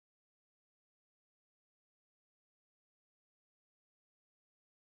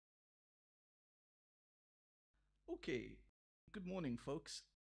Okay, good morning, folks.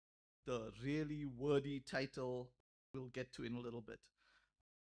 The really wordy title we'll get to in a little bit.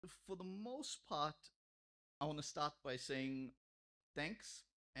 For the most part, I want to start by saying thanks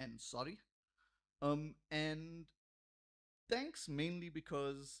and sorry. And thanks mainly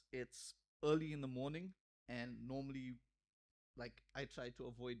because it's early in the morning, and normally, like, I try to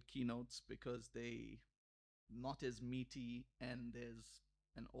avoid keynotes because they not as meaty, and there's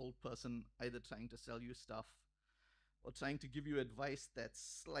an old person either trying to sell you stuff or trying to give you advice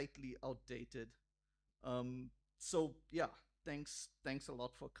that's slightly outdated. Um, so yeah, thanks a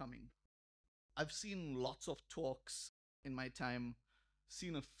lot for coming. I've seen lots of talks in my time,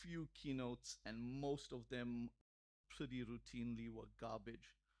 seen a few keynotes, and most of them pretty routinely were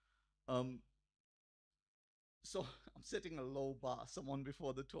garbage. Um, so I'm setting a low bar. Someone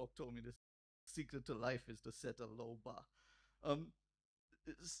before the talk told me the secret to life is to set a low bar. Um,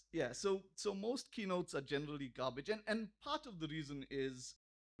 yeah, so most keynotes are generally garbage, and part of the reason is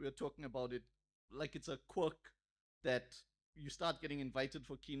we're talking about it like it's a quirk that you start getting invited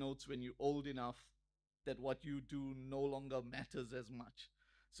for keynotes when you're old enough that what you do no longer matters as much.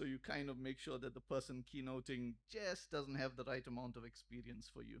 So you kind of make sure that the person keynoting just doesn't have the right amount of experience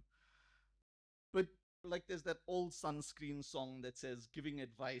for you. But like there's that old Sunscreen song that says giving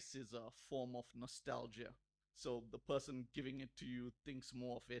advice is a form of nostalgia. So the person giving it to you thinks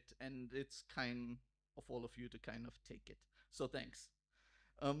more of it, and it's kind of all of you to kind of take it. So thanks.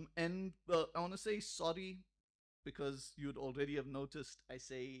 And I want to say sorry because you'd already have noticed I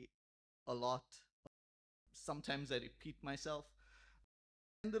say a lot. Sometimes I repeat myself.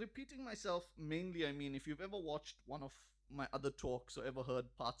 And the repeating myself, mainly, I mean, if you've ever watched one of my other talks or ever heard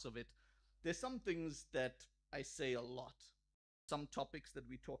parts of it, there's some things that I say a lot, some topics that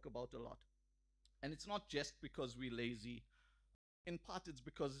we talk about a lot. And it's not just because we're lazy. In part, it's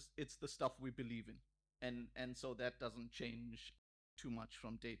because it's the stuff we believe in. And so that doesn't change too much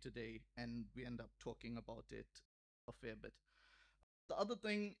from day to day. And we end up talking about it a fair bit. The other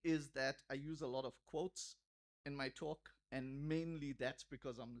thing is that I use a lot of quotes in my talk, and mainly that's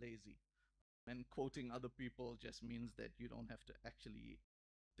because I'm lazy. And quoting other people just means that you don't have to actually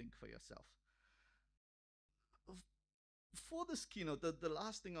think for yourself. For this keynote, the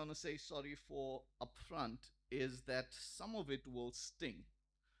last thing I want to say sorry for upfront is that some of it will sting.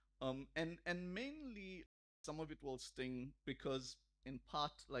 And mainly some of it will sting because in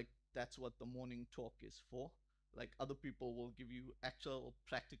part, like, that's what the morning talk is for. Like, other people will give you actual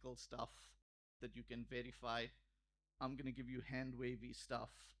practical stuff that you can verify. I'm going to give you hand wavy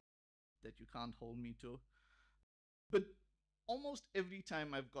stuff that you can't hold me to. But almost every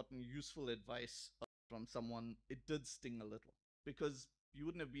time I've gotten useful advice from someone, it did sting a little because you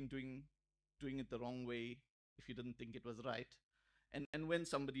wouldn't have been doing it the wrong way if you didn't think it was right. And when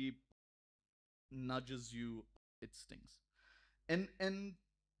somebody nudges you, it stings. And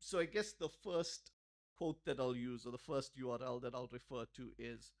so I guess the first quote that I'll use, or the first URL that I'll refer to,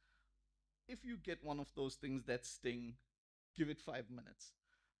 is if you get one of those things that sting, give it 5 minutes.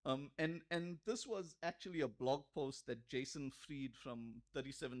 And this was actually a blog post that Jason Fried from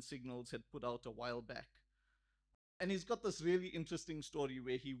 37 Signals had put out a while back. And he's got this really interesting story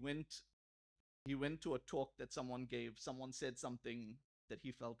where he went to a talk that someone gave. Someone said something that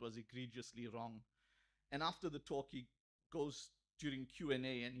he felt was egregiously wrong. And after the talk, he goes during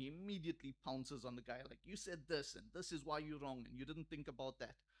Q&A and he immediately pounces on the guy like, you said this and this is why you're wrong and you didn't think about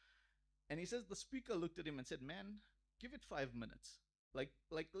that. And he says the speaker looked at him and said, man, give it 5 minutes.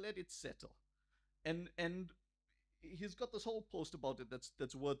 Like let it settle. And he's got this whole post about it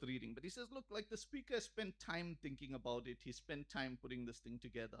that's worth reading. But he says, look, like the speaker spent time thinking about it. He spent time putting this thing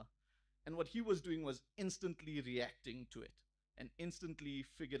together. And what he was doing was instantly reacting to it and instantly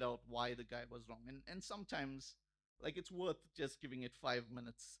figured out why the guy was wrong. And sometimes, like, it's worth just giving it 5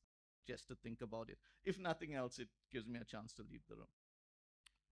 minutes just to think about it. If nothing else, it gives me a chance to leave the room.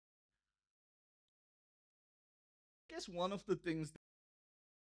 I guess one of the things that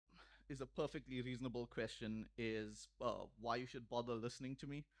is a perfectly reasonable question is why you should bother listening to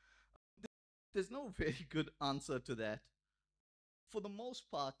me. There's no very good answer to that. For the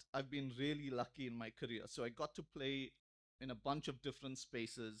most part, I've been really lucky in my career. So I got to play in a bunch of different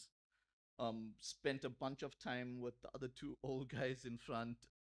spaces, spent a bunch of time with the other two old guys in front,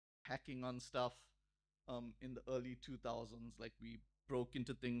 hacking on stuff in the early 2000s. Like, we broke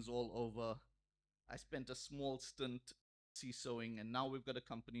into things all over. I spent a small stint CISOing, and now we've got a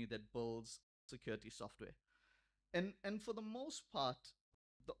company that builds security software. And for the most part,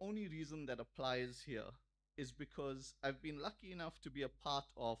 the only reason that applies here is because I've been lucky enough to be a part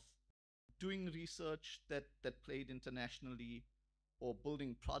of doing research that played internationally or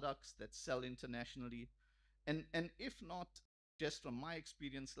building products that sell internationally. And if not, just from my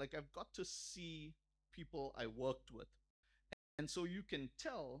experience, like I've got to see people I worked with. And so you can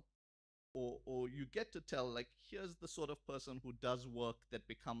tell, or you get to tell, like, here's the sort of person who does work that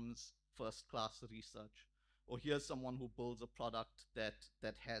becomes first class research, or here's someone who builds a product that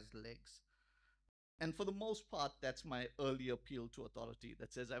has legs. And for the most part, that's my early appeal to authority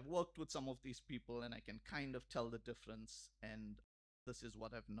that says I've worked with some of these people and I can kind of tell the difference, and this is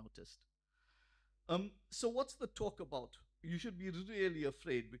what I've noticed. So what's the talk about? You should be really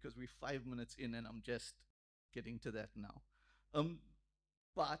afraid because we're 5 minutes in and I'm just getting to that now. Um,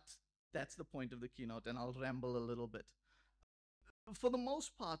 but that's the point of the keynote, and I'll ramble a little bit. For the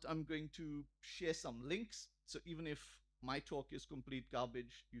most part, I'm going to share some links. So even if my talk is complete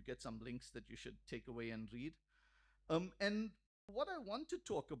garbage, you get some links that you should take away and read. And what I want to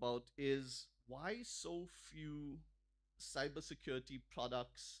talk about is why so few cybersecurity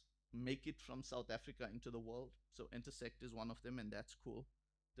products make it from South Africa into the world. So Intersect is one of them, and that's cool.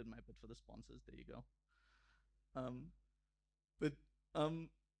 Did my bit for the sponsors. There you go. Um, but um,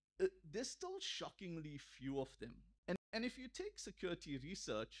 there's still shockingly few of them. And if you take security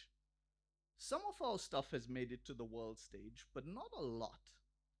research, some of our stuff has made it to the world stage, but not a lot.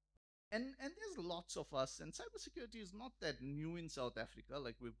 And there's lots of us, and cybersecurity is not that new in South Africa.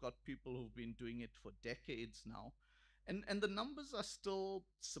 Like, we've got people who've been doing it for decades now, and the numbers are still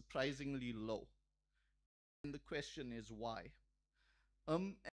surprisingly low. And the question is why.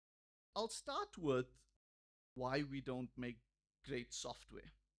 I'll start with why we don't make great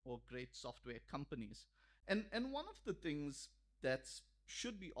software or great software companies. And one of the things that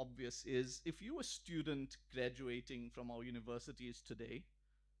should be obvious is if you're a student graduating from our universities today,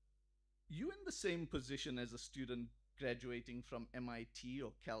 you're in the same position as a student graduating from MIT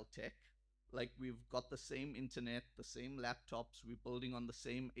or Caltech. Like, we've got the same internet, the same laptops, we're building on the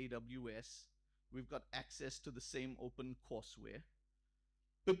same AWS, we've got access to the same open courseware.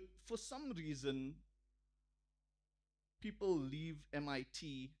 But for some reason, people leave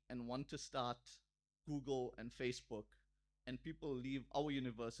MIT and want to start Google and Facebook, and people leave our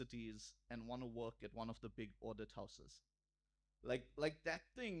universities and want to work at one of the big audit houses. Like that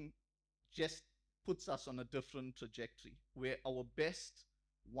thing just puts us on a different trajectory where our best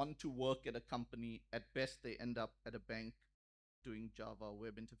want to work at a company, at best they end up at a bank doing Java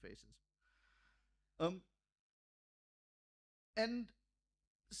web interfaces. And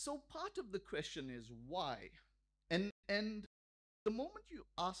so part of the question is why? And the moment you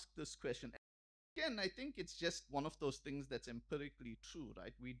ask this question, again, I think it's just one of those things that's empirically true,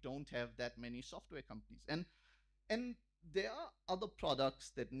 right? We don't have that many software companies. And there are other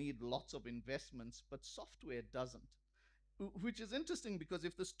products that need lots of investments, but software doesn't. Which is interesting because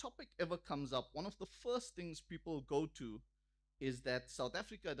if this topic ever comes up, one of the first things people go to is that South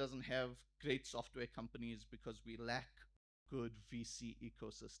Africa doesn't have great software companies because we lack good VC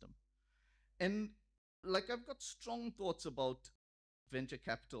ecosystem. And like, I've got strong thoughts about venture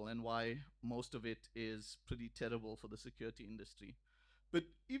capital and why most of it is pretty terrible for the security industry. But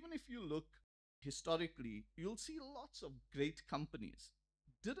even if you look historically, you'll see lots of great companies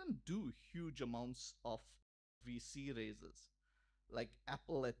didn't do huge amounts of VC raises. Like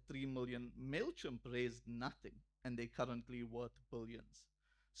Apple at 3 million, MailChimp raised nothing, and they currently worth billions.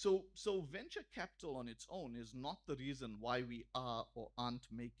 So venture capital on its own is not the reason why we are or aren't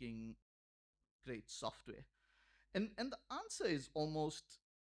making great software. And the answer is almost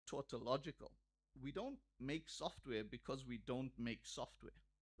tautological. We don't make software because we don't make software.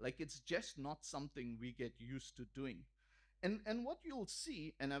 Like, it's just not something we get used to doing. And what you'll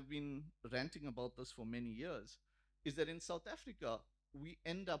see, and I've been ranting about this for many years, is that in South Africa, we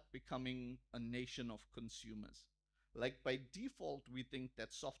end up becoming a nation of consumers. Like, by default, we think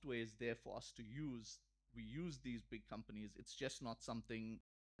that software is there for us to use. We use these big companies. It's just not something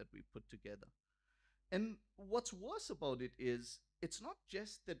that we put together. And what's worse about it is it's not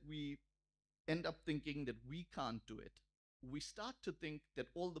just that we end up thinking that we can't do it. We start to think that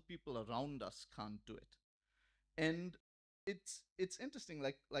all the people around us can't do it. And it's interesting.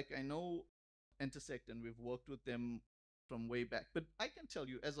 Like I know Intersect and we've worked with them from way back, but I can tell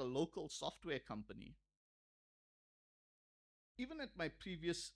you, as a local software company, even at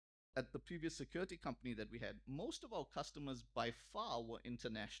the previous security company that we had, most of our customers by far were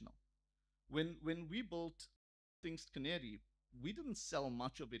international. When we built Things Canary, we didn't sell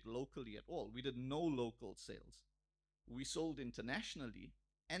much of it locally at all. We did no local sales. We sold internationally,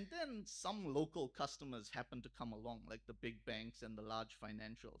 and then some local customers happened to come along, like the big banks and the large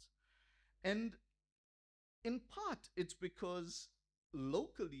financials. And in part, it's because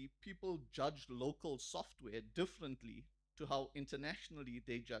locally people judge local software differently to how internationally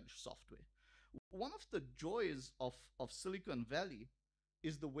they judge software. one of the joys of Silicon Valley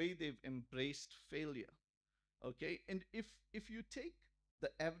is the way they've embraced failure. Okay, and if you take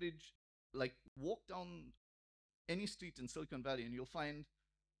the average, like walk down any street in Silicon Valley, and you'll find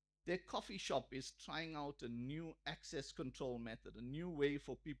their coffee shop is trying out a new access control method, a new way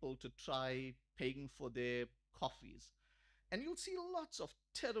for people to try paying for their coffees. And you'll see lots of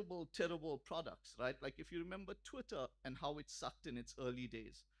terrible, terrible products, right? Like if you remember Twitter and how it sucked in its early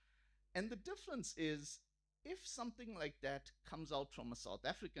days. And the difference is, if something like that comes out from a South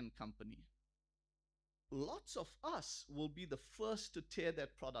African company, lots of us will be the first to tear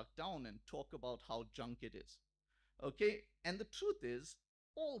that product down and talk about how junk it is. Okay, and the truth is,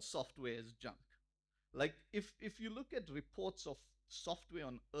 all software is junk. Like if you look at reports of software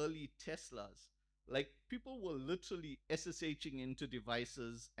on early Teslas, like people were literally SSHing into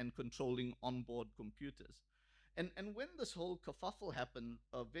devices and controlling onboard computers. And when this whole kerfuffle happened,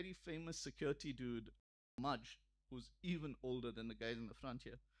 a very famous security dude, Mudge, who's even older than the guys in the front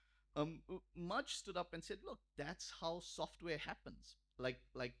here, Mudge stood up and said, "Look, that's how software happens. Like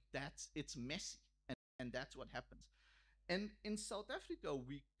that's it's messy, and that's what happens." And in South Africa,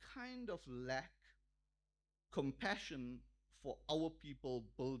 we kind of lack compassion for our people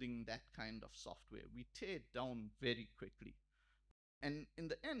building that kind of software. We tear it down very quickly. And in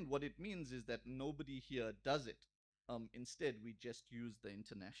the end, what it means is that nobody here does it. Instead, we just use the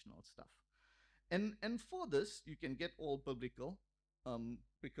international stuff. And for this, you can get all biblical,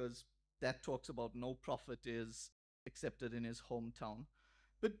 because that talks about no prophet is accepted in his hometown.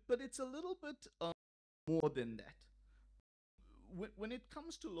 But it's a little bit more than that. When it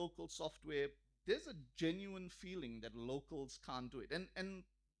comes to local software, there's a genuine feeling that locals can't do it, and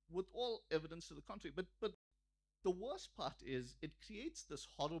with all evidence to the contrary. But the worst part is it creates this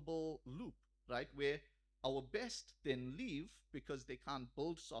horrible loop, right, where our best then leave because they can't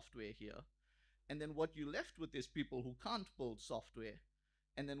build software here, and then what you're left with is people who can't build software.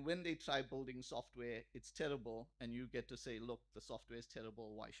 And then when they try building software, it's terrible, and you get to say, look, the software is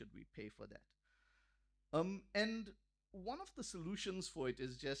terrible, why should we pay for that? And one of the solutions for it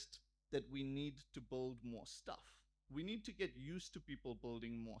is just that we need to build more stuff. We need to get used to people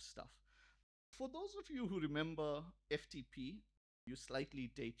building more stuff. For those of you who remember FTP, you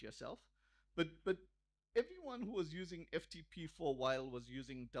slightly date yourself, but everyone who was using FTP for a while was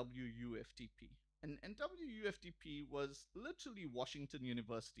using WUFTP. And WUFTP was literally Washington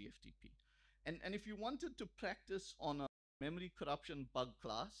University FTP. And if you wanted to practice on a memory corruption bug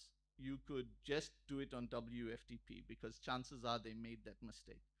class, you could just do it on WFTP because chances are they made that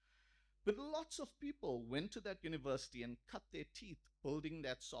mistake. But lots of people went to that university and cut their teeth building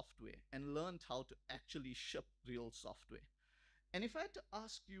that software and learned how to actually ship real software. And if I had to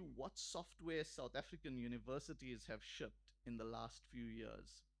ask you what software South African universities have shipped in the last few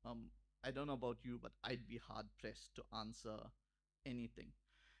years, I don't know about you, but I'd be hard pressed to answer anything.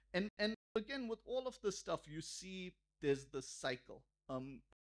 And again, with all of this stuff, you see there's this cycle.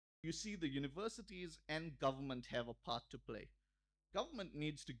 You see the universities and government have a part to play. Government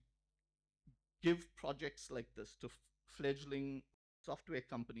needs to give projects like this to fledgling software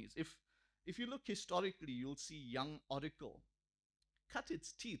companies. If you look historically, you'll see young Oracle cut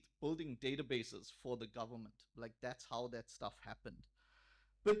its teeth building databases for the government. Like that's how that stuff happened.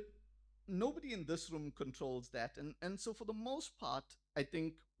 But nobody in this room controls that. And so for the most part, I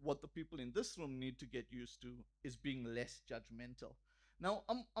think what the people in this room need to get used to is being less judgmental. Now,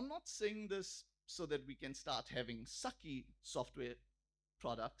 I'm not saying this so that we can start having sucky software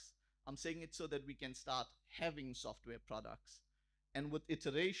products. I'm saying it so that we can start having software products. And with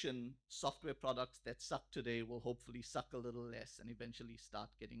iteration, software products that suck today will hopefully suck a little less and eventually start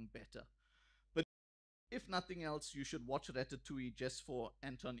getting better. But if nothing else, you should watch Ratatouille just for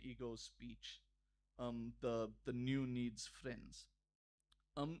Anton Ego's speech. The new needs friends.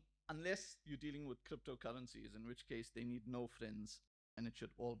 Unless you're dealing with cryptocurrencies, in which case they need no friends and it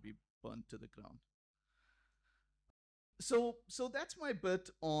should all be burnt to the ground. So that's my bit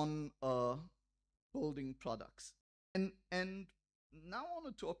on building products. And now I want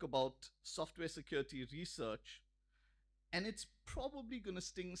to talk about software security research, and it's probably going to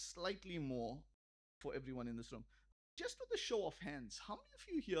sting slightly more for everyone in this room. Just with a show of hands, how many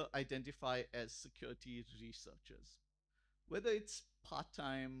of you here identify as security researchers? Whether it's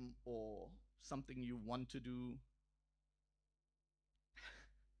part-time or something you want to do.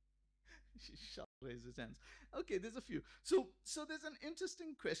 Shah raised his hands. Okay, there's a few. So there's an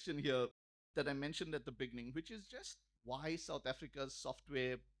interesting question here that I mentioned at the beginning, which is just why South Africa's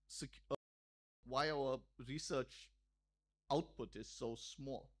software, why our research output is so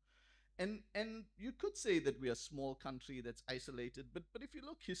small. And you could say that we are a small country that's isolated, but if you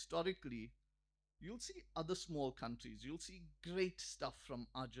look historically, you'll see other small countries. You'll see great stuff from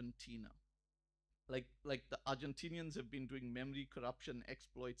Argentina. Like the Argentinians have been doing memory corruption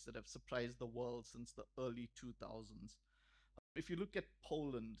exploits that have surprised the world since the early 2000s. If you look at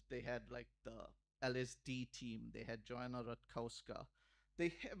Poland, they had like the LSD team, they had Joanna Rutkowska.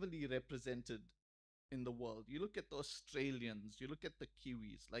 They heavily represented in the world. You look at the Australians, you look at the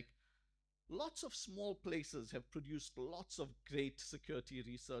Kiwis, like lots of small places have produced lots of great security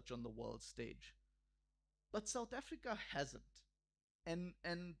research on the world stage. But South Africa hasn't. And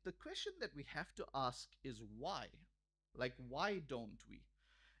the question that we have to ask is why? Like why don't we?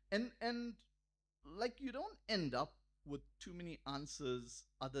 And like you don't end up with too many answers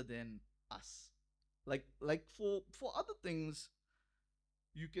other than us. Like for other things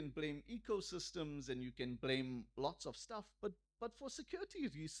you can blame ecosystems and you can blame lots of stuff, but for security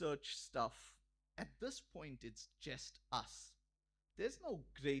research stuff, at this point it's just us. There's no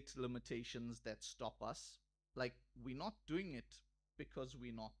great limitations that stop us. Like we're not doing it because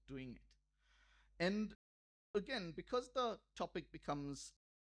we're not doing it. And again, because the topic becomes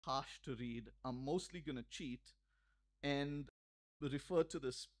harsh to read, I'm mostly going to cheat and refer to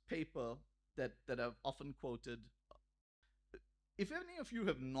this paper that I've often quoted. If any of you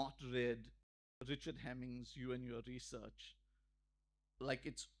have not read Richard Hemming's You and Your Research, like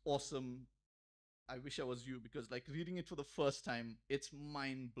it's awesome. I wish I was you because like reading it for the first time, it's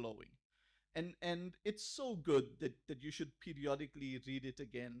mind blowing. And it's so good that you should periodically read it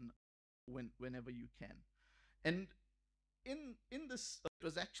again whenever you can. And in this it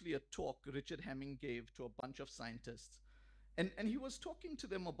was actually a talk Richard Hemming gave to a bunch of scientists. And he was talking to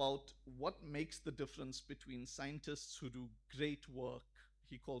them about what makes the difference between scientists who do great work,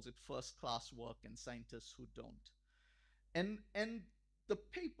 he calls it first class work, and scientists who don't. And the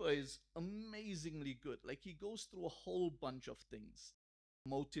paper is amazingly good. Like he goes through a whole bunch of things: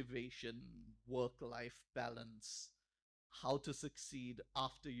 motivation, work life balance, how to succeed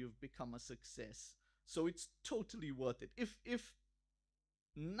after you've become a success. So it's totally worth it. If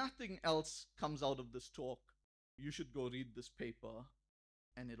nothing else comes out of this talk, you should go read this paper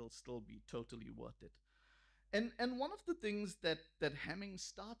and it'll still be totally worth it. And one of the things that Hemming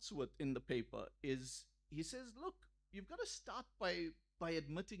starts with in the paper is he says, look, you've got to start by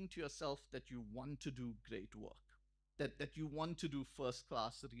admitting to yourself that you want to do great work, that you want to do first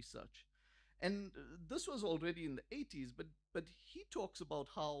class research. And this was already in the 80s, but he talks about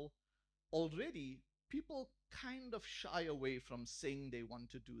how already people kind of shy away from saying they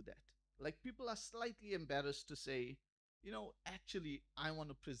want to do that. Like people are slightly embarrassed to say, actually, I want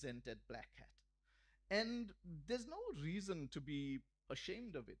to present at Black Hat. And there's no reason to be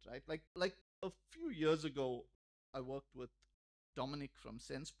ashamed of it, right? Like a few years ago, I worked with Dominic from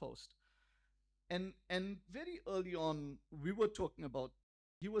SensePost, and very early on, we were talking about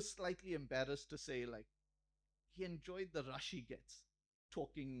he was slightly embarrassed to say like he enjoyed the rush he gets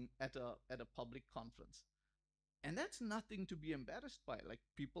talking at a public conference. And that's nothing to be embarrassed by. Like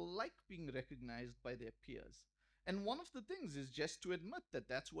people like being recognized by their peers. And one of the things is just to admit that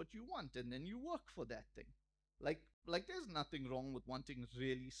that's what you want and then you work for that thing. Like there's nothing wrong with wanting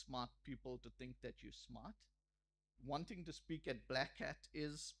really smart people to think that you're smart. Wanting to speak at Black Hat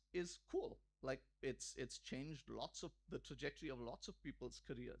is cool. Like it's changed lots of the trajectory of lots of people's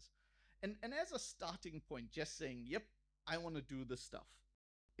careers. And as a starting point, just saying, yep, I want to do this stuff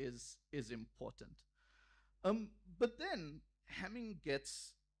is important. But then Hamming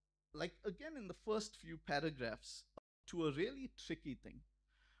gets, like again in the first few paragraphs, to a really tricky thing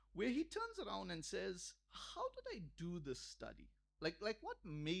where he turns around and says, how did I do this study? Like what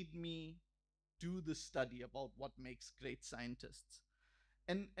made me do this study about what makes great scientists?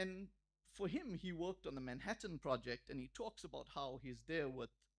 And for him, he worked on the Manhattan Project, and he talks about how he's there with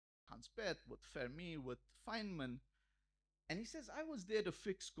Hans Bethe, with Fermi, with Feynman, and he says, I was there to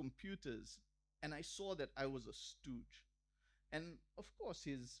fix computers, and I saw that I was a stooge. And of course,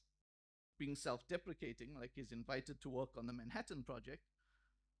 he's being self-deprecating, like he's invited to work on the Manhattan Project.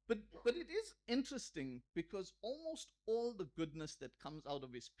 But it is interesting because almost all the goodness that comes out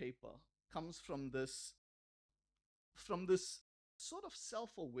of his paper comes from this sort of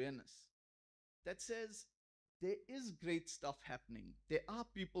self-awareness that says there is great stuff happening. There are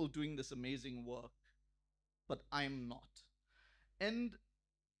people doing this amazing work, but I'm not. And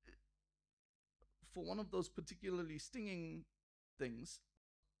for one of those particularly stinging things,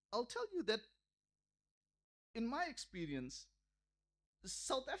 I'll tell you that in my experience,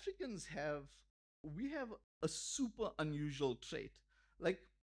 South Africans we have a super unusual trait. Like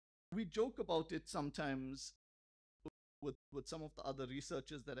we joke about it sometimes with some of the other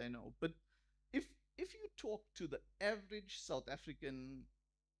researchers that I know, but if if you talk to the average South African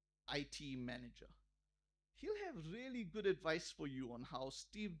IT manager. He'll have really good advice for you on how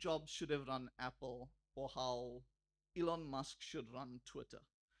Steve Jobs should have run Apple or how Elon Musk should run Twitter.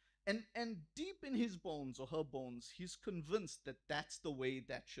 And deep in his bones or her bones, he's convinced that that's the way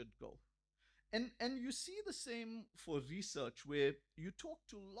that should go. And you see the same for research, where you talk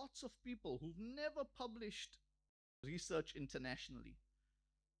to lots of people who've never published research internationally,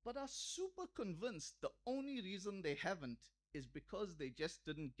 but are super convinced the only reason they haven't is because they just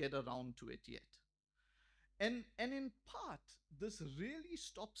didn't get around to it yet. And in part, this really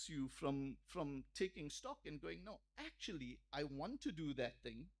stops you from taking stock and going, no, actually, I want to do that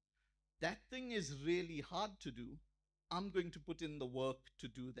thing. That thing is really hard to do. I'm going to put in the work to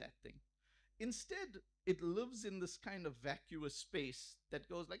do that thing. Instead, it lives in this kind of vacuous space that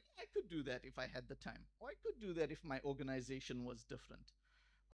goes like, I could do that if I had the time, or I could do that if my organization was different.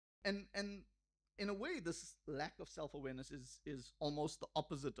 And in a way, this lack of self-awareness is almost the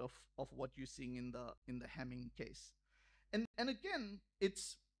opposite of what you're seeing in the Hamming case. And again,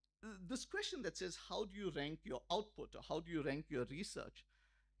 it's this question that says, how do you rank your output, or how do you rank your research,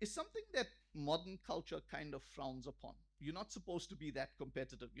 is something that modern culture kind of frowns upon. You're not supposed to be that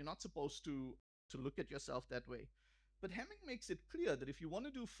competitive. You're not supposed to look at yourself that way. But Hamming makes it clear that if you want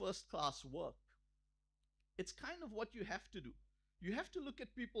to do first class work, it's kind of what you have to do. You have to look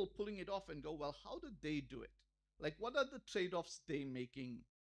at people pulling it off and go, well, how did they do it? Like, what are the trade-offs they making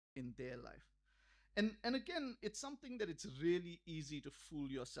in their life? And again, it's something that it's really easy to fool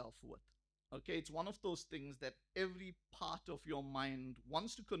yourself with. Okay, it's one of those things that every part of your mind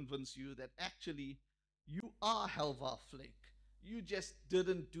wants to convince you that actually you are Helva Flake. You just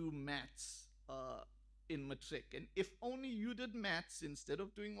didn't do maths in matric. And if only you did maths instead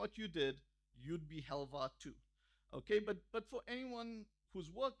of doing what you did, you'd be Helva too. Okay, but for anyone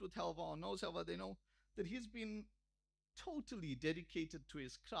who's worked with Helva or knows Helva, they know that he's been totally dedicated to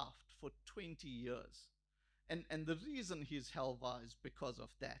his craft for 20 years. And the reason he's Helva is because of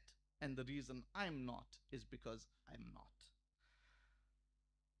that. And the reason I'm not is because I'm not.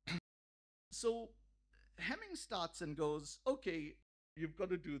 So Hemming starts and goes, okay, you've got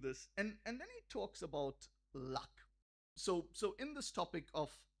to do this. And then he talks about luck. So in this topic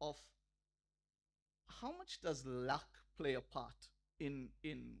of how much does luck play a part in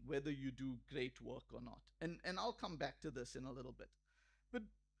whether you do great work or not? And I'll come back to this in a little bit. But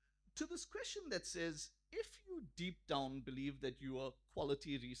to this question that says, if you deep down believe that you are a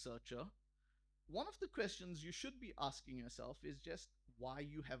quality researcher, one of the questions you should be asking yourself is just why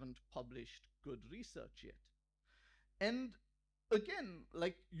you haven't published good research yet. And again,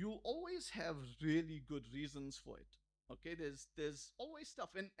 like, you always have really good reasons for it. Okay, there's always stuff,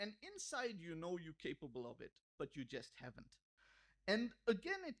 and inside you know you're capable of it, but you just haven't. And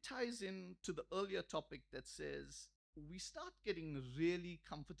again, it ties in to the earlier topic that says we start getting really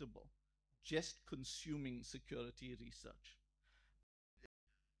comfortable just consuming security research.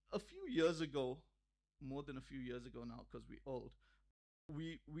 A few years ago, more than a few years ago now, because we're old,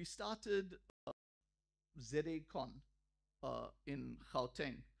 we started ZACon in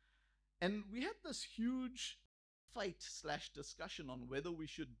Gauteng, and we had this huge fight slash discussion on whether we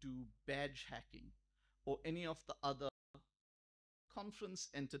should do badge hacking or any of the other conference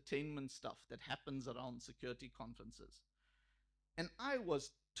entertainment stuff that happens around security conferences. And I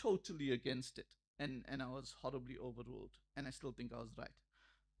was totally against it, and I was horribly overruled, and I still think I was right.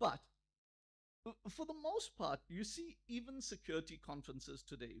 But for the most part, you see even security conferences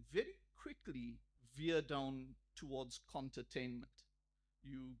today very quickly veer down towards contertainment.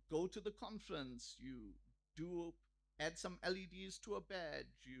 You go to the conference, you do add some LEDs to a badge,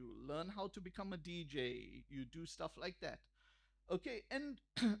 you learn how to become a DJ, you do stuff like that. Okay, and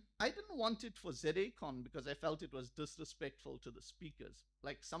I didn't want it for ZACon because I felt it was disrespectful to the speakers.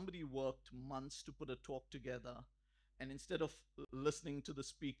 Like, somebody worked months to put a talk together, and instead of listening to the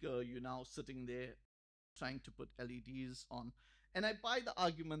speaker, you're now sitting there trying to put LEDs on. And I buy the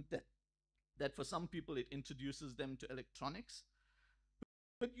argument that for some people it introduces them to electronics,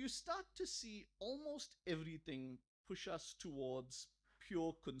 but you start to see almost everything push us towards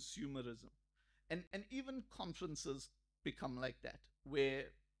pure consumerism. And even conferences become like that, where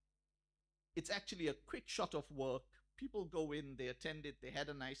it's actually a quick shot of work. People go in, they attend it, they had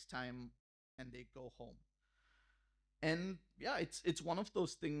a nice time, and they go home. And yeah, it's one of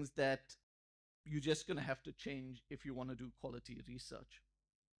those things that you're just gonna have to change if you want to do quality research.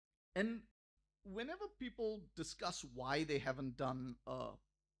 And whenever people discuss why they haven't done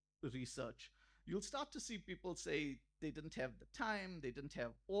research, you'll start to see people say they didn't have the time, they didn't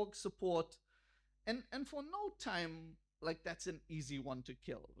have org support, and for no time, like, that's an easy one to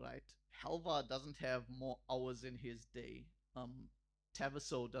kill, right? Helva doesn't have more hours in his day.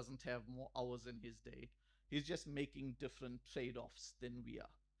 Taviso doesn't have more hours in his day. He's just making different trade-offs than we are.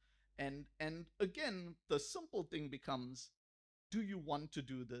 And again, the simple thing becomes, do you want to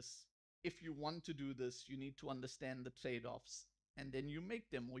do this? If you want to do this, you need to understand the trade-offs, and then you make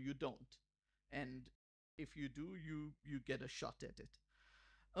them or you don't. And if you do, you get a shot at it.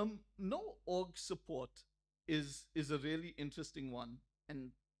 No org support is a really interesting one,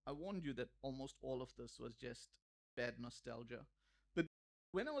 and I warned you that almost all of this was just bad nostalgia. But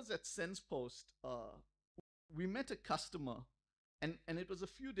when I was at SensePost, we met a customer, and it was a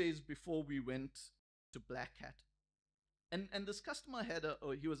few days before we went to Black Hat, and this customer had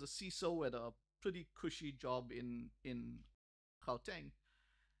he was a CISO at a pretty cushy job in Gauteng.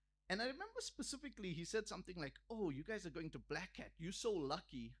 And I remember specifically he said something like, "Oh, you guys are going to Black Hat. You're so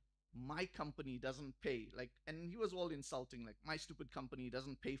lucky. My company doesn't pay." Like, and he was all insulting, like, "My stupid company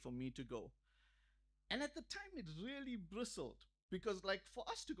doesn't pay for me to go." And at the time, it really bristled because, like, for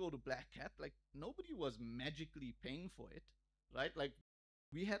us to go to Black Hat, like, nobody was magically paying for it, right? Like,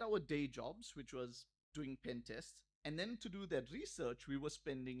 we had our day jobs, which was doing pen tests. And then to do that research, we were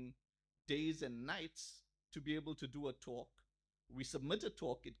spending days and nights to be able to do a talk. We submit a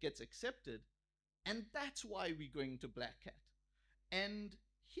talk, it gets accepted. And that's why we're going to Black Hat. And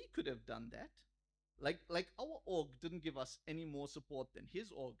he could have done that. Like our org didn't give us any more support than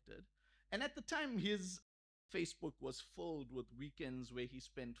his org did. And at the time, his Facebook was filled with weekends where he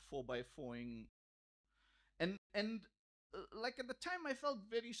spent 4x4ing. And like at the time, I felt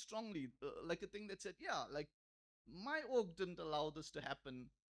very strongly, like a thing that said, yeah, like my org didn't allow this to happen.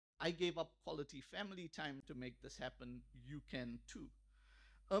 I gave up quality family time to make this happen. You can too.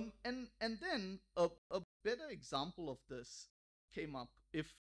 And then a better example of this came up.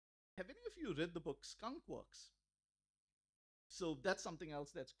 If Have any of you read the book Skunk Works? So that's something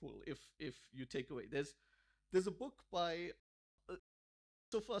else that's cool. If you take away, there's a book by. Uh,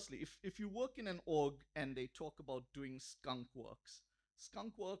 so firstly, if you work in an org and they talk about doing Skunk Works,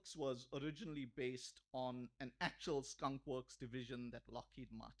 Skunk Works was originally based on an actual Skunk Works division that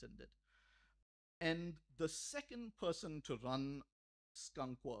Lockheed Martin did. And the second person to run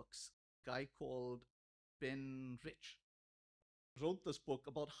Skunk Works, a guy called Ben Rich, wrote this book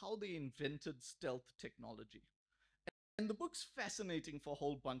about how they invented stealth technology. And the book's fascinating for a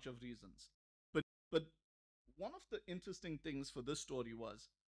whole bunch of reasons. But one of the interesting things for this story was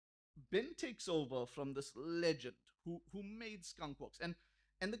Ben takes over from this legend who made Skunkworks.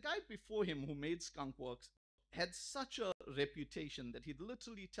 And the guy before him who made Skunkworks had such a reputation that he'd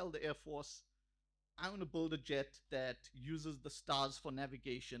literally tell the Air Force, "I want to build a jet that uses the stars for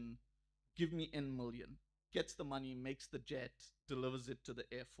navigation. Give me N million." Gets the money, makes the jet, delivers it to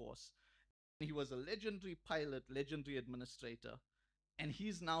the Air Force. He was a legendary pilot, legendary administrator, and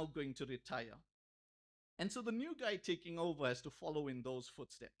he's now going to retire. And so the new guy taking over has to follow in those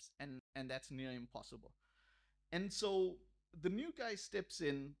footsteps, and that's near impossible. And so the new guy steps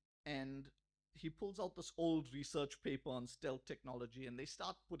in and he pulls out this old research paper on stealth technology, and they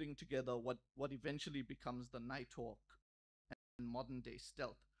start putting together what eventually becomes the Nighthawk and modern day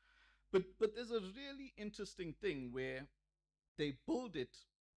stealth. But there's a really interesting thing where they build it,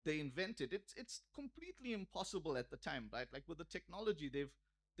 they invent it. It's completely impossible at the time, right? Like with the technology,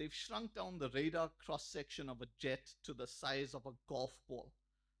 they've shrunk down the radar cross section of a jet to the size of a golf ball,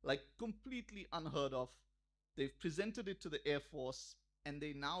 like completely unheard of. They've presented it to the Air Force, and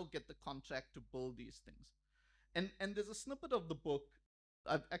they now get the contract to build these things. And there's a snippet of the book.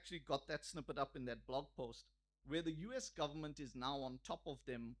 I've actually got that snippet up in that blog post where the US government is now on top of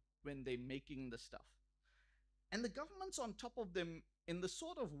them when they're making the stuff. And the government's on top of them in the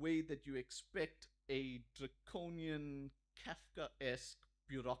sort of way that you expect a draconian, Kafka esque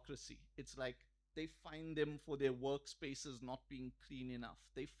bureaucracy. It's like they fine them for their workspaces not being clean enough,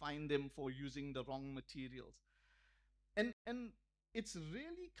 they fine them for using the wrong materials. And it's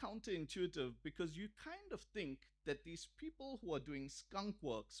really counterintuitive because you kind of think that these people who are doing skunk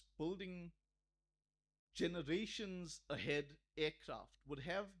works, building generations ahead aircraft, would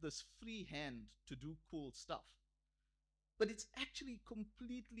have this free hand to do cool stuff. But it's actually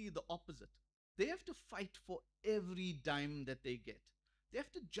completely the opposite. They have to fight for every dime that they get. They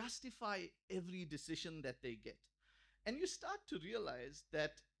have to justify every decision that they get. And you start to realize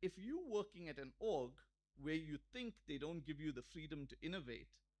that if you're working at an org where you think they don't give you the freedom to innovate,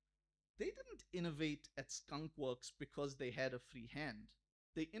 they didn't innovate at Skunkworks because they had a free hand.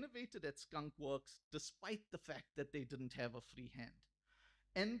 They innovated at Skunkworks despite the fact that they didn't have a free hand.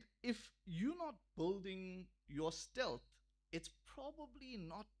 And if you're not building your stealth, it's probably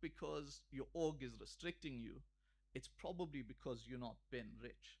not because your org is restricting you. It's probably because you're not Ben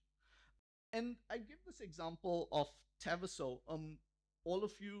Rich. And I give this example of Taviso. all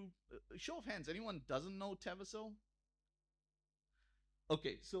of you, show of hands, anyone doesn't know Taviso?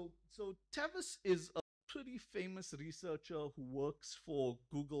 Okay, so Tavis is a pretty famous researcher who works for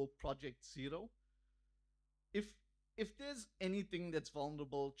Google Project Zero. If if there's anything that's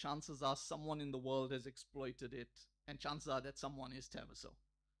vulnerable, chances are someone in the world has exploited it, and chances are that someone is Taviso.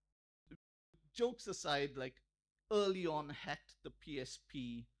 Jokes aside, like early on hacked the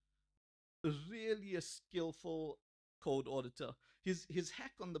PSP, really a skillful code auditor. His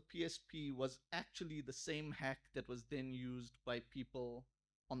hack on the PSP was actually the same hack that was then used by people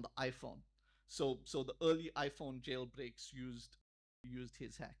on the iPhone. So the early iPhone jailbreaks used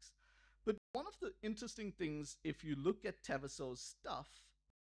his hacks. But one of the interesting things, if you look at Taviso's stuff,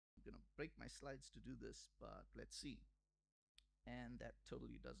 I'm gonna break my slides to do this, but let's see. And that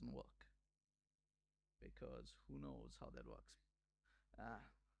totally doesn't work because who knows how that works. Ah,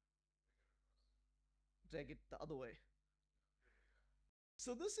 drag it the other way.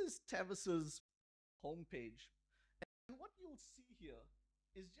 So this is Tavis's homepage. And what you'll see here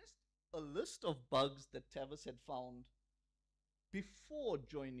is just a list of bugs that Tavis had found before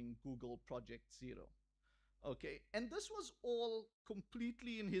joining Google Project Zero. Okay, and this was all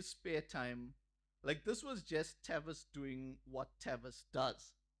completely in his spare time. Like this was just Tavis doing what Tavis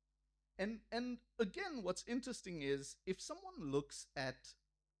does. And again, what's interesting is if someone looks at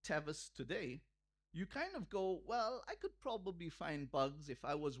Tavis today, you kind of go, well, I could probably find bugs if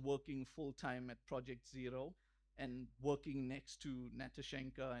I was working full time at Project Zero and working next to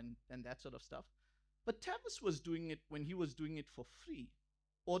Natashenka and that sort of stuff. But Tavis was doing it when he was doing it for free,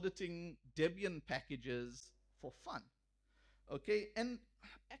 auditing Debian packages for fun. Okay, and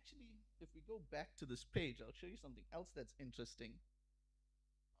actually, if we go back to this page, I'll show you something else that's interesting.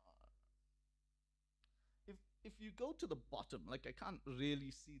 If you go to the bottom, like I can't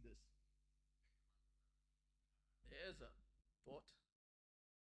really see this. There's a thought.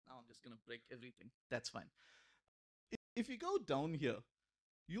 Now I'm just gonna break everything. That's fine. If you go down here,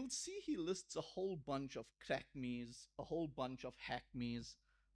 you'll see he lists a whole bunch of crack me's, a whole bunch of hack me's.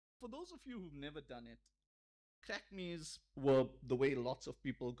 For those of you who've never done it, crack me's were the way lots of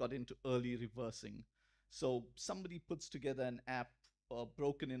people got into early reversing. So somebody puts together an app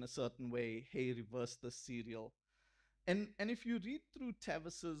broken in a certain way, hey, reverse this serial. And if you read through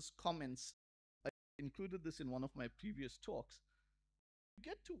Tavis's comments, I included this in one of my previous talks, you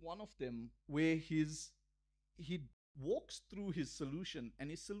get to one of them where he walks through his solution, and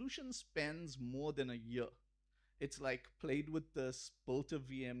his solution spans more than a year. It's like played with this, built a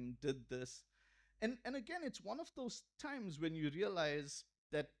VM, did this. And again, it's one of those times when you realize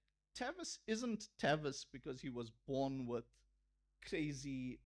that Tavis isn't Tavis because he was born with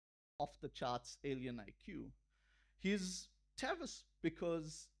crazy, off the charts alien IQ. He's Tavis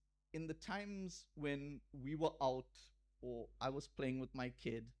because in the times when we were out or I was playing with my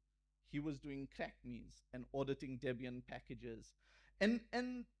kid, he was doing crack me's and auditing Debian packages. And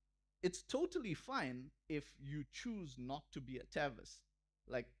it's totally fine if you choose not to be a Tavis.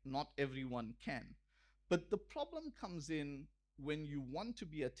 Like not everyone can. But the problem comes in when you want to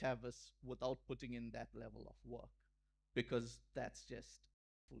be a Tavis without putting in that level of work, because that's just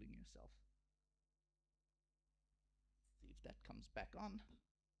fooling yourself. See if that comes back on.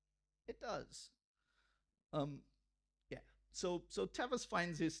 It does. Um, yeah. So Tavis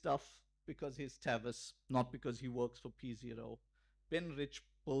finds his stuff because he's Tavis, not because he works for P0. Ben Rich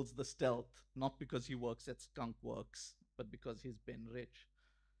pulls the stealth, not because he works at Skunkworks, but because he's Ben Rich.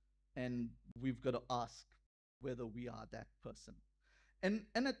 And we've got to ask whether we are that person. And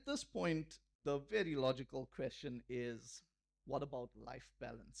at this point, the very logical question is, what about life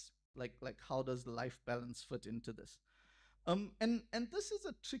balance? Like how does life balance fit into this? And this is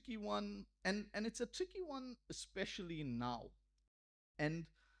a tricky one, and it's a tricky one especially now. And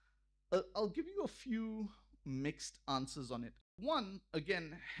I'll give you a few mixed answers on it. One,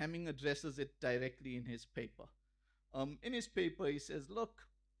 again, Hemming addresses it directly in his paper. In his paper, he says, look,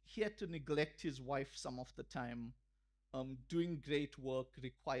 he had to neglect his wife some of the time. Doing great work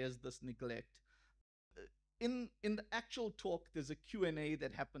requires this neglect. In the actual talk, there's a Q&A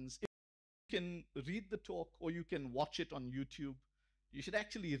that happens. You can read the talk or you can watch it on YouTube. You should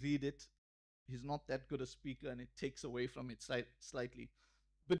actually read it. He's not that good a speaker and it takes away from it slightly.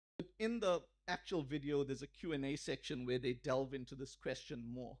 But in the actual video, there's a Q&A section where they delve into this question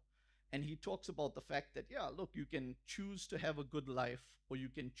more. And he talks about the fact that, yeah, look, you can choose to have a good life or you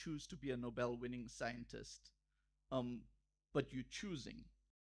can choose to be a Nobel-winning scientist. But you're choosing.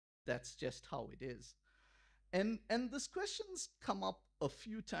 That's just how it is. And this question's come up a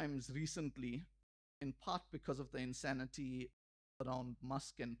few times recently, in part because of the insanity around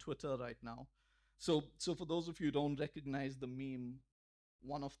Musk and Twitter right now. So for those of you who don't recognize the meme,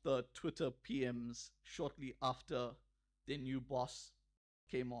 one of the Twitter PMs shortly after their new boss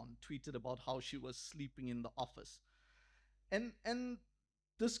came on, tweeted about how she was sleeping in the office. And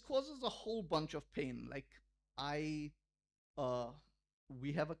this causes a whole bunch of pain. Like I uh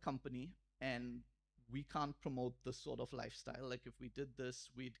we have a company and we can't promote this sort of lifestyle. Like if we did this,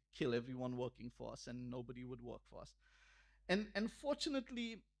 we'd kill everyone working for us and nobody would work for us. And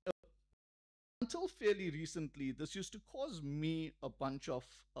fortunately, until fairly recently, this used to cause me a bunch of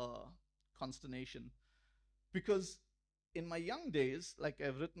consternation because in my young days, like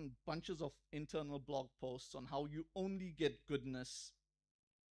I've written bunches of internal blog posts on how you only get goodness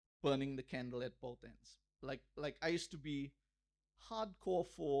burning the candle at both ends. Like I used to be hardcore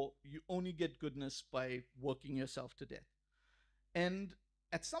for you only get goodness by working yourself to death. And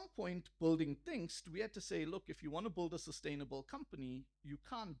at some point, building things, we had to say, look, if you want to build a sustainable company, you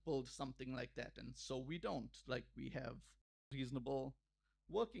can't build something like that. And so we don't. Like we have reasonable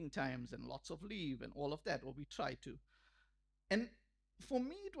working times and lots of leave and all of that, or we try to. And for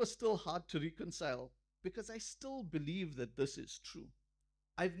me, it was still hard to reconcile because I still believe that this is true.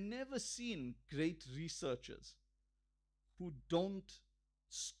 I've never seen great researchers who don't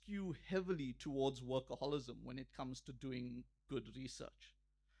skew heavily towards workaholism when it comes to doing good research.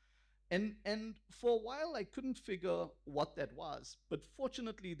 And for a while I couldn't figure what that was, but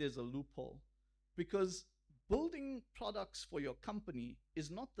fortunately there's a loophole because building products for your company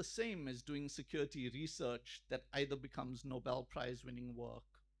is not the same as doing security research that either becomes Nobel Prize winning work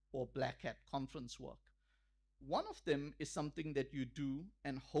or Black Hat conference work. One of them is something that you do,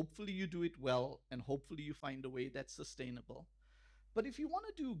 and hopefully you do it well, and hopefully you find a way that's sustainable. But if you want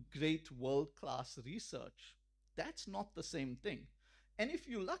to do great world class research, that's not the same thing. And if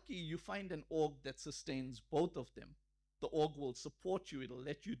you're lucky, you find an org that sustains both of them. The org will support you, it'll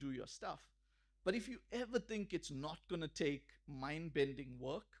let you do your stuff. But if you ever think it's not going to take mind bending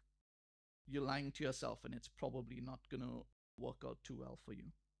work, you're lying to yourself and it's probably not going to work out too well for you.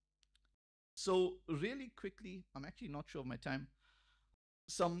 So, really quickly, I'm actually not sure of my time.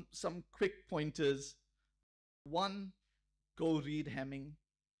 Some quick pointers. One, go read Hemming.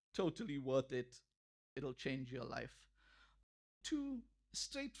 Totally worth it. It'll change your life. Two,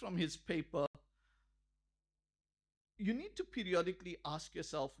 straight from his paper, you need to periodically ask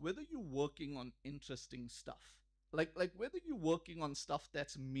yourself whether you're working on interesting stuff. Like whether you're working on stuff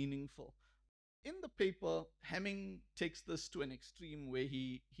that's meaningful. In the paper, Hemming takes this to an extreme where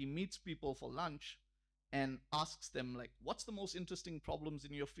he meets people for lunch and asks them like, what's the most interesting problems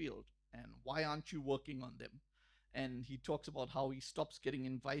in your field and why aren't you working on them? And he talks about how he stops getting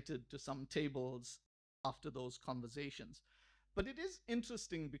invited to some tables after those conversations. But it is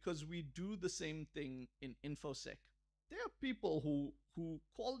interesting because we do the same thing in InfoSec. There are people who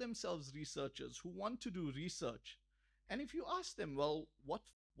call themselves researchers who want to do research. And if you ask them, well,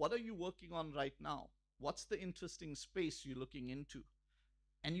 what are you working on right now? What's the interesting space you're looking into?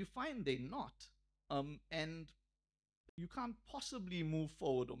 And you find they're not. And you can't possibly move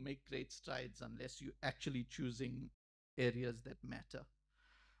forward or make great strides unless you're actually choosing areas that matter.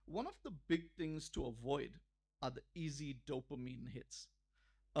 One of the big things to avoid are the easy dopamine hits.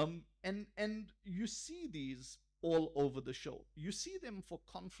 And you see these all over the show. You see them for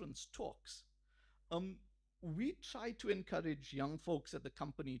conference talks. Um, we try to encourage young folks at the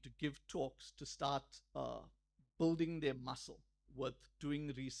company to give talks to start building their muscle with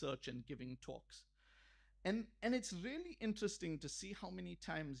doing research and giving talks. And it's really interesting to see how many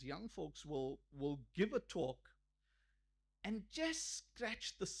times young folks will give a talk and just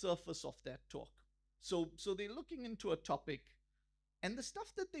scratch the surface of that talk. So they're looking into a topic, and the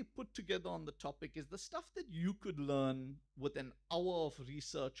stuff that they put together on the topic is the stuff that you could learn with an hour of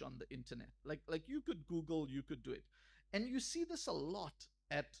research on the internet. Like you could Google, you could do it. And you see this a lot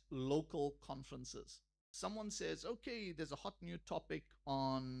at local conferences. Someone says, okay, there's a hot new topic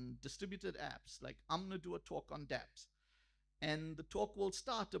on distributed apps. Like, I'm going to do a talk on dApps. And the talk will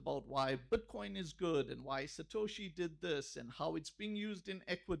start about why Bitcoin is good and why Satoshi did this and how it's being used in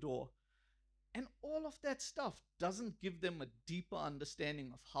Ecuador. And all of that stuff doesn't give them a deeper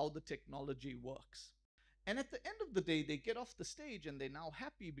understanding of how the technology works. And at the end of the day, they get off the stage and they're now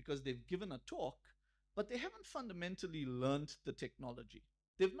happy because they've given a talk, but they haven't fundamentally learned the technology.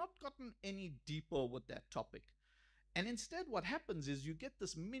 They've not gotten any deeper with that topic. And instead, what happens is you get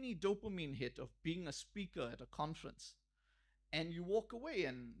this mini dopamine hit of being a speaker at a conference. And you walk away,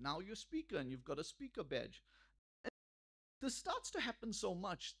 and now you're a speaker and you've got a speaker badge. And this starts to happen so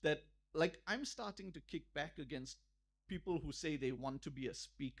much that, like, I'm starting to kick back against people who say they want to be a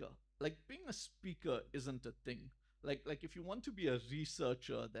speaker. Like, being a speaker isn't a thing. Like if you want to be a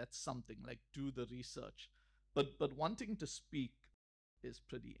researcher, that's something. Like, do the research. But wanting to speak, is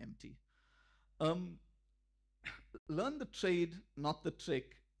pretty empty. Um, Learn the trade, not the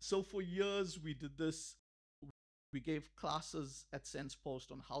trick. So for years we did this. We gave classes at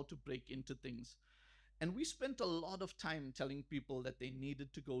SensePost on how to break into things. And we spent a lot of time telling people that they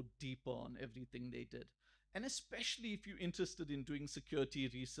needed to go deeper on everything they did. And especially if you're interested in doing security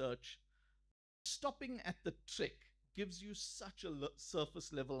research, stopping at the trick gives you such a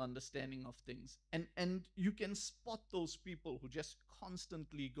surface level understanding of things. And you can spot those people who just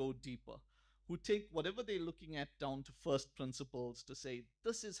constantly go deeper, who take whatever they're looking at down to first principles to say,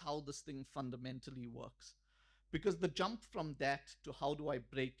 this is how this thing fundamentally works. Because the jump from that to how do I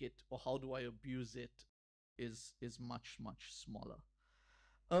break it or how do I abuse it is much, much smaller.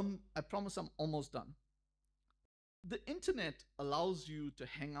 I promise I'm almost done. The internet allows you to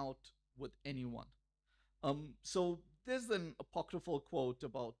hang out with anyone. So there's an apocryphal quote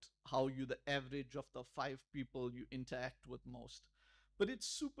about how you're the average of the 5 people you interact with most. But it's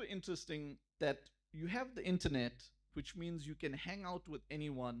super interesting that you have the internet, which means you can hang out with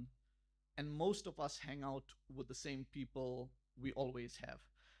anyone, and most of us hang out with the same people we always have.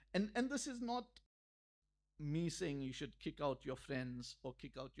 And this is not me saying you should kick out your friends or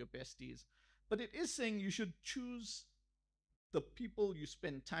kick out your besties, but it is saying you should choose the people you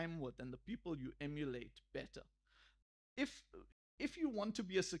spend time with and the people you emulate better. If if you want to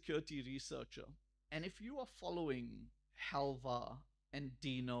be a security researcher, and if you are following Halva and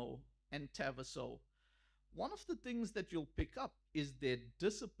Dino and Tavaso, one of the things that you'll pick up is their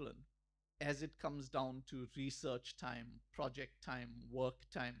discipline as it comes down to research time, project time, work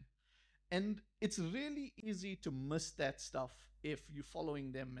time. And it's really easy to miss that stuff if you're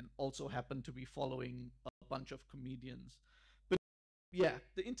following them and also happen to be following a bunch of comedians. But yeah,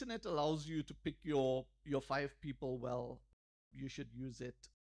 the internet allows you to pick your 5 people well. You should use it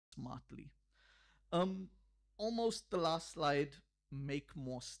smartly. Um, Almost the last slide, make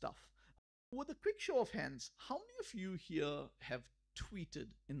more stuff. With a quick show of hands, how many of you here have tweeted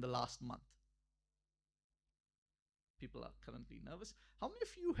in the last month? People are currently nervous. How many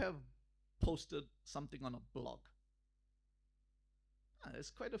of you have posted something on a blog?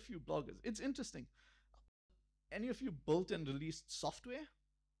 There's quite a few bloggers. It's interesting. Any of you built and released software?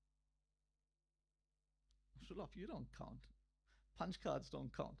 Shulaf, you don't count. Punch cards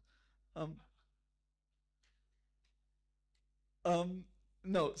don't count. Um, um,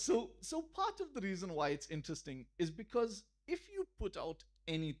 no, so part of the reason why it's interesting is because if you put out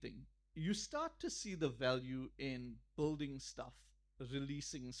anything, you start to see the value in building stuff,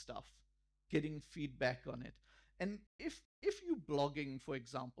 releasing stuff, getting feedback on it. And if you blogging, for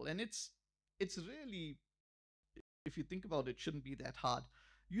example, and it's really, if you think about it, shouldn't be that hard.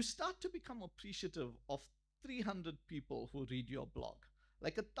 You start to become appreciative of 300 people who read your blog.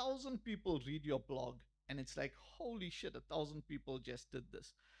 Like 1,000 people read your blog, and it's like, holy shit, 1,000 people just did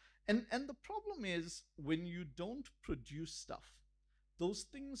this. And the problem is when you don't produce stuff, those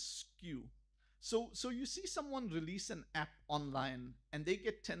things skew. So you see someone release an app online and they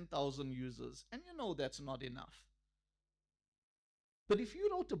get 10,000 users, and you know that's not enough. But if you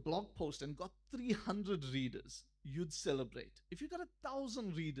wrote a blog post and got 300 readers, you'd celebrate. If you got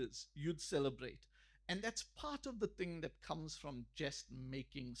 1,000 readers, you'd celebrate. And that's part of the thing that comes from just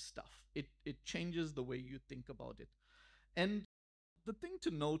making stuff. It changes the way you think about it. And the thing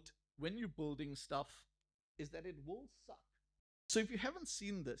to note when you're building stuff is that it will suck. So if you haven't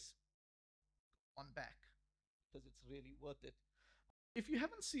seen this, on back, because it's really worth it. If you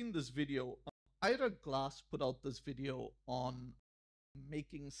haven't seen this video, Ira Glass put out this video on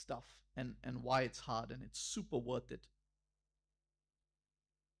making stuff and why it's hard, and it's super worth it.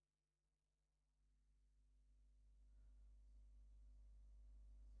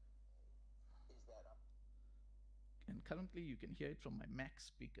 And currently you can hear it from my Mac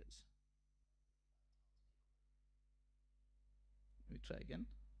speakers. Let me try again.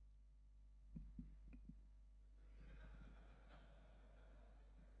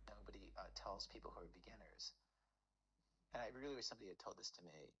 Nobody tells people who are beginners, and I really wish somebody had told this to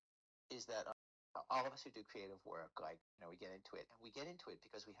me, is that all of us who do creative work, like, we get into it, and we get into it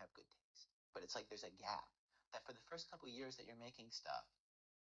because we have good taste. But it's like there's a gap that for the first couple of years that you're making stuff,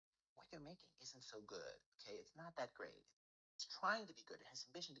 what you're making isn't so good. Okay, it's not that great. It's trying to be good. It has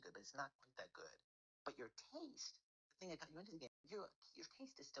ambition to be good, but it's not quite that good. But your taste, the thing that got you into the game, your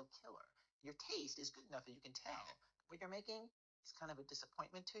taste is still killer. Your taste is good enough that you can tell what you're making is kind of a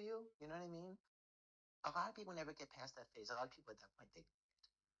disappointment to you. You know what I mean? A lot of people never get past that phase. A lot of people at that point, they quit.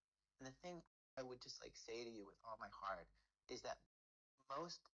 And the thing I would just like say to you with all my heart is that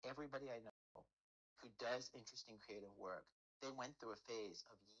most everybody I know who does interesting creative work, they went through a phase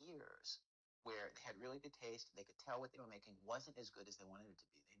of years where they had really good taste. They could tell what they were making wasn't as good as they wanted it to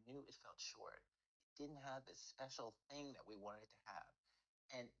be. They knew it felt short. It didn't have this special thing that we wanted it to have.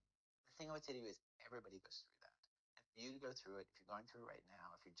 And the thing I would say to you is everybody goes through that. And for you to go through it, if you're going through it right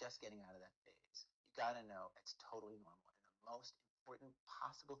now, if you're just getting out of that phase, you got to know it's totally normal. And the most important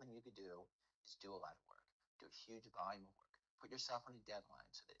possible thing you could do is do a lot of work, do a huge volume of work. Put yourself on a deadline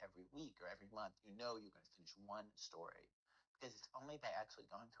so that every week or every month you know you're going to finish one story. Because it's only by actually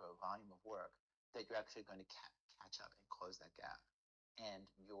going through a volume of work that you're actually going to catch up and close that gap. And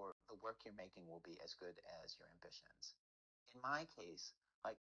the work you're making will be as good as your ambitions. In my case,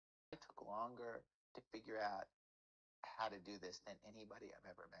 like it took longer to figure out how to do this than anybody I've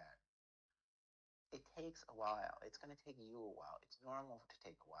ever met. It takes a while. It's going to take you a while. It's normal to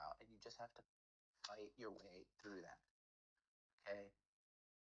take a while, and you just have to fight your way through that. Okay?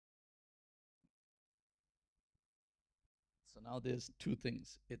 So now there's two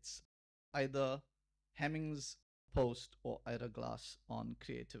things. It's either Hemming's post or Ira Glass on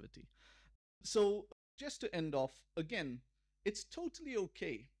creativity. So just to end off, again, it's totally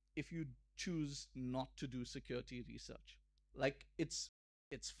okay if you choose not to do security research. Like it's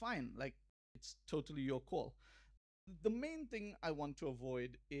fine. Like it's totally your call. The main thing I want to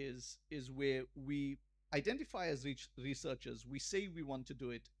avoid is where we identify as researchers, we say we want to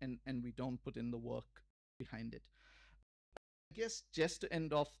do it, and we don't put in the work behind it. I guess just to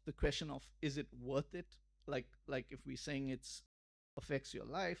end off the question of is it worth it? Like if we're saying it's affects your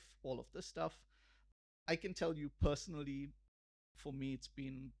life, all of this stuff, I can tell you personally, for me, it's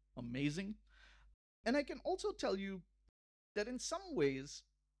been amazing. And I can also tell you that in some ways,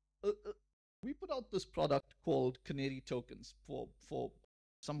 we put out this product called Canary Tokens for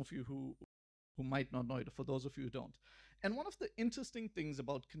some of you who might not know it, for those of you who don't. And one of the interesting things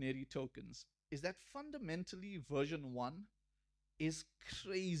about Canary Tokens is that fundamentally version 1 is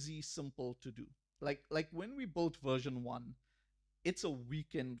crazy simple to do. Like when we built version 1, it's a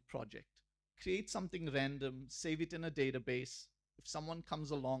weekend project. Create something random, save it in a database. If someone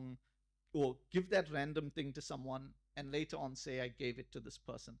comes along, or give that random thing to someone and later on say I gave it to this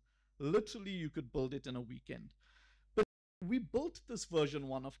person. Literally you could build it in a weekend. But we built this version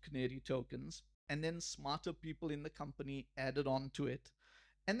 1 of Canary Tokens, and then smarter people in the company added on to it.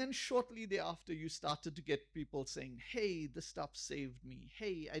 And then shortly thereafter, you started to get people saying, hey, this stuff saved me.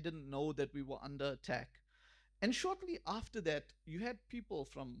 Hey, I didn't know that we were under attack. And shortly after that, you had people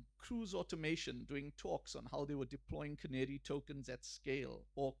from Cruise Automation doing talks on how they were deploying Canary Tokens at scale,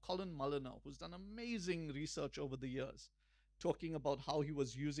 or Colin Mulliner, who's done amazing research over the years, talking about how he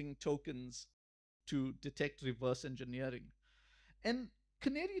was using tokens to detect reverse engineering. And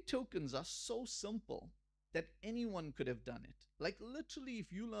Canary Tokens are so simple that anyone could have done it. Like literally,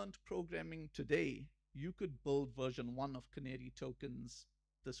 if you learned programming today, you could build version 1 of Canary Tokens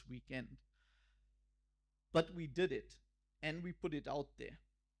this weekend. But we did it, and we put it out there,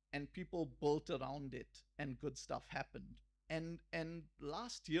 and people built around it, and good stuff happened. And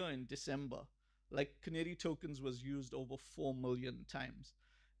last year in December, like Canary Tokens was used over 4 million times.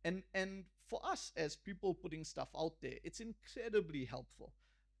 And for us as people putting stuff out there, it's incredibly helpful.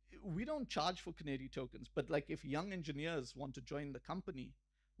 We don't charge for Canary Tokens, but like if young engineers want to join the company,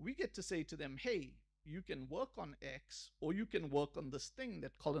 we get to say to them, hey, you can work on X, or you can work on this thing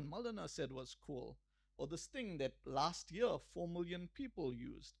that Colin Mulliner said was cool, or this thing that last year 4 million people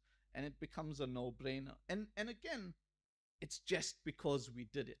used, and it becomes a no-brainer. And again, it's just because we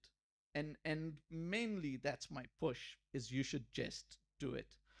did it. And mainly that's my push, is you should just do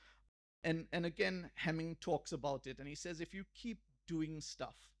it. And again, Hemming talks about it, and he says if you keep doing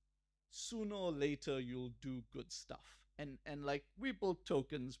stuff, sooner or later you'll do good stuff. And like we built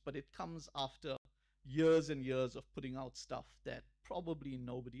tokens, but it comes after years and years of putting out stuff that probably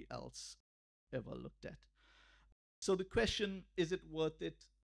nobody else ever looked at. So the question, is it worth it?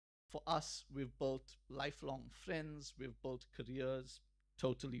 For us, we've built lifelong friends, we've built careers,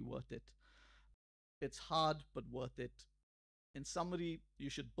 totally worth it. It's hard, but worth it. In summary, you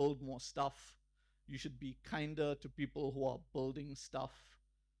should build more stuff. You should be kinder to people who are building stuff.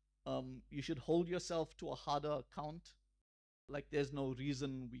 You should hold yourself to a harder account. Like there's no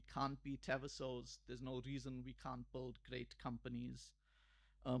reason we can't be Tavisos. There's no reason we can't build great companies.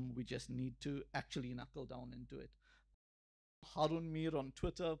 We just need to actually knuckle down and do it. Haroon Meer on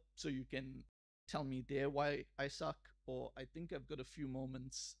Twitter, so you can tell me there why I suck, or I think I've got a few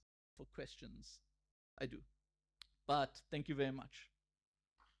moments for questions. I do. But thank you very much.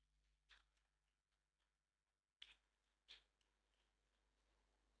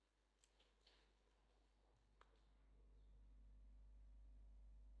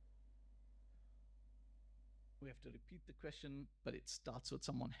 We we have to repeat the question, but it starts with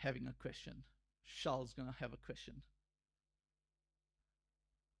someone having a question. Charles gonna have a question.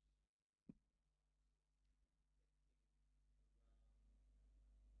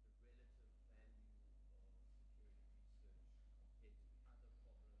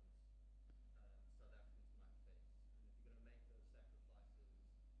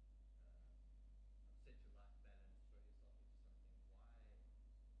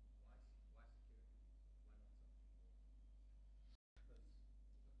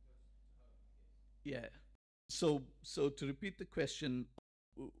 Yeah. So to repeat the question,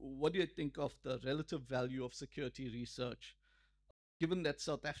 what do you think of the relative value of security research? Given that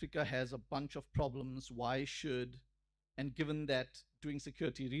South Africa has a bunch of problems, why should, and given that doing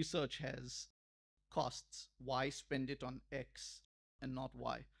security research has costs, why spend it on X and not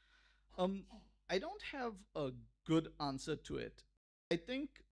Y? Um, I don't have a good answer to it. I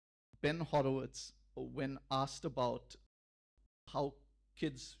think Ben Horowitz, when asked about how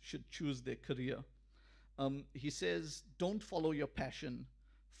kids should choose their career, he says, don't follow your passion.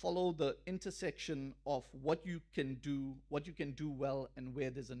 Follow the intersection of what you can do well, and where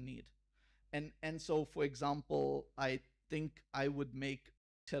there's a need. And so, for example, I think I would make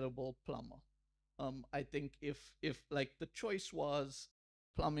a terrible plumber. I think if like the choice was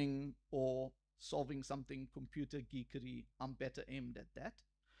plumbing or solving something computer geekery, I'm better aimed at that.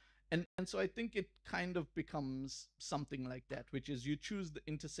 And so I think it kind of becomes something like that, which is you choose the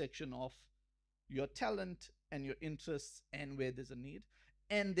intersection of your talent and your interests and where there's a need.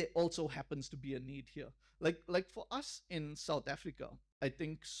 And there also happens to be a need here. Like for us in South Africa, I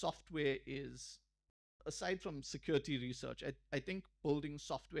think software is, aside from security research, I think building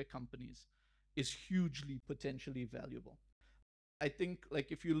software companies is hugely potentially valuable. I think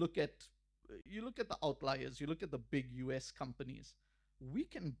like if you look at the outliers, you look at the big US companies, we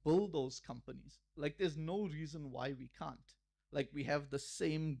can build those companies. Like there's no reason why we can't. Like we have the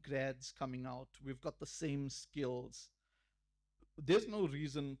same grads coming out, we've got the same skills. There's no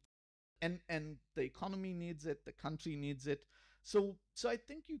reason, and the economy needs it, the country needs it. So I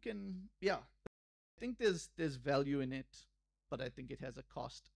think you can, yeah, I think there's value in it, but I think it has a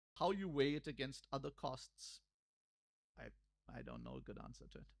cost. How you weigh it against other costs, I I don't know a good answer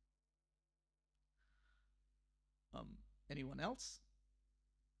to it. Um, Anyone else?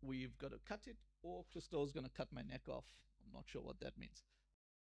 We've got to cut it, or Christo's going to cut my neck off. I'm not sure what that means.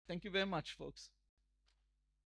 Thank you very much, folks.